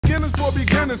Beginners for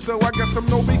beginners, so I guess I'm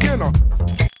no beginner.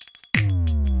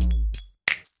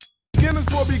 Beginners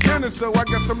for beginners, so I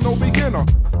guess I'm no beginner.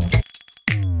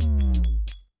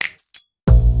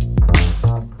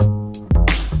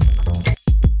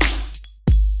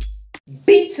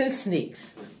 Beats and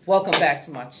Sneaks. Welcome back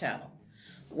to my channel.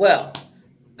 Well,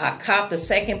 I copped the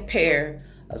second pair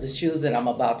of the shoes that I'm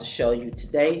about to show you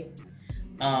today.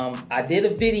 I did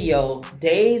a video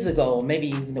days ago, maybe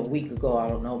even a week ago, I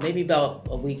don't know, maybe about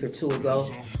a week or two ago,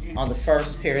 on the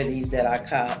first pair of these that I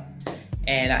copped.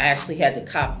 And I actually had to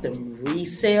cop them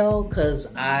resale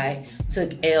because I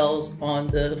took L's on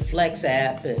the Flex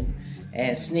app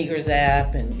and Sneakers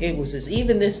app, and it was just,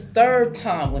 even this third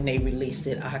time when they released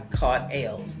it, I caught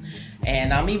L's.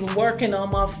 And I'm even working on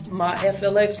my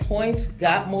FLX points,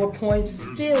 got more points,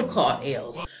 still caught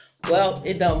L's. Well,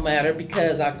 it don't matter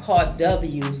because I caught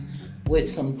W's with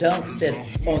some dunks that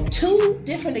on two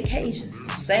different occasions,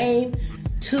 the same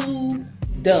two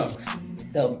dunks,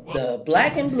 the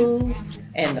black and blues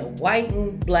and the white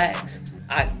and blacks.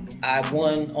 I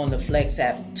won on the Flex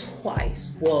app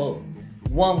twice. Well,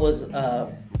 one was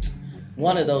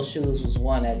one of those shoes was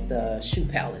one at the Shoe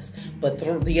Palace, but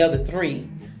the other three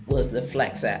was the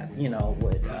Flex app, you know,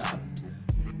 with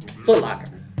Foot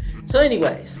Locker. So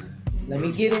anyways, let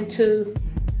me get into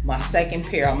my second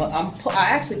pair. I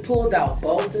actually pulled out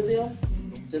both of them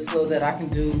just so that I can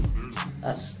do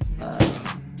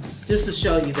just to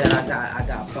show you that I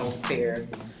got both pairs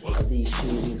of these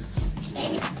shoes,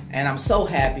 and I'm so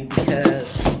happy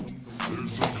because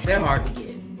they're hard to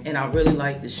get, and I really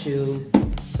like the shoe.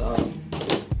 So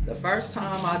the first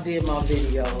time I did my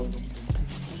video,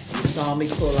 you saw me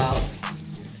pull out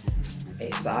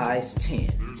a size 10.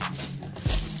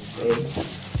 Okay.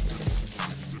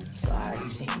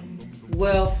 Size 10.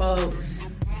 Well, folks,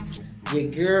 your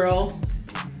girl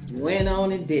went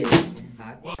on and did it.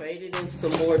 I traded in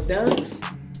some more dunks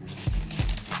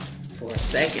for a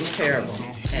second pair of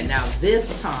them. And now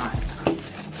this time,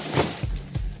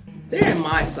 they're in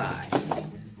my size.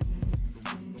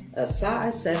 A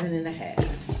size 7.5.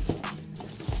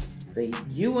 The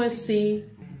UNC,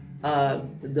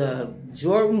 the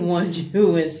Jordan 1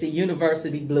 UNC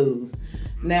University Blues.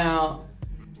 Now,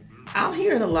 I'm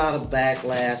hearing a lot of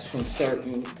backlash from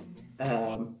certain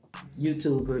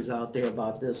YouTubers out there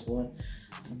about this one.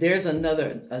 There's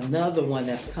another one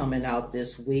that's coming out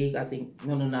this week. I think,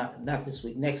 no, not this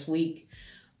week, next week.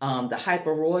 The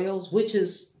Hyper Royals, which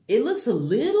is, it looks a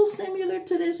little similar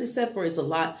to this, except for it's a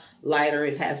lot lighter.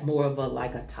 It has more of a,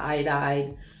 like a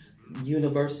tie-dyed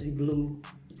university blue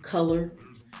color.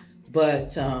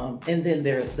 But, and then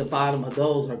the bottom of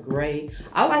those are gray.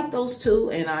 I like those too,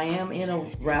 and I am in a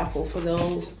raffle for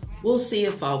those. We'll see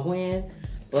if I win.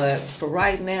 But for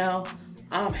right now,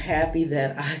 I'm happy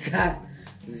that I got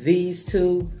these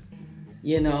two.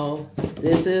 You know,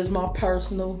 this is my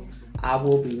personal. I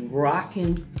will be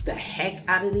rocking the heck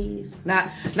out of these.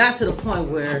 Not to the point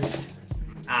where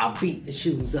I'll beat the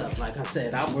shoes up. Like I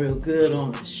said, I'm real good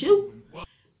on the shoe.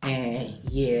 And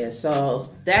yeah,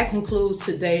 so that concludes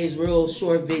today's real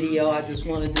short video. I just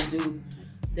wanted to do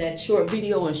that short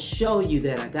video and show you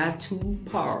that I got two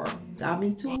par. Got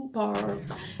me two par.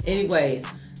 Anyways,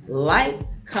 like,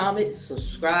 comment,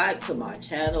 subscribe to my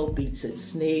channel, Beats and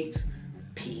Sneaks.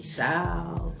 Peace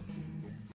out.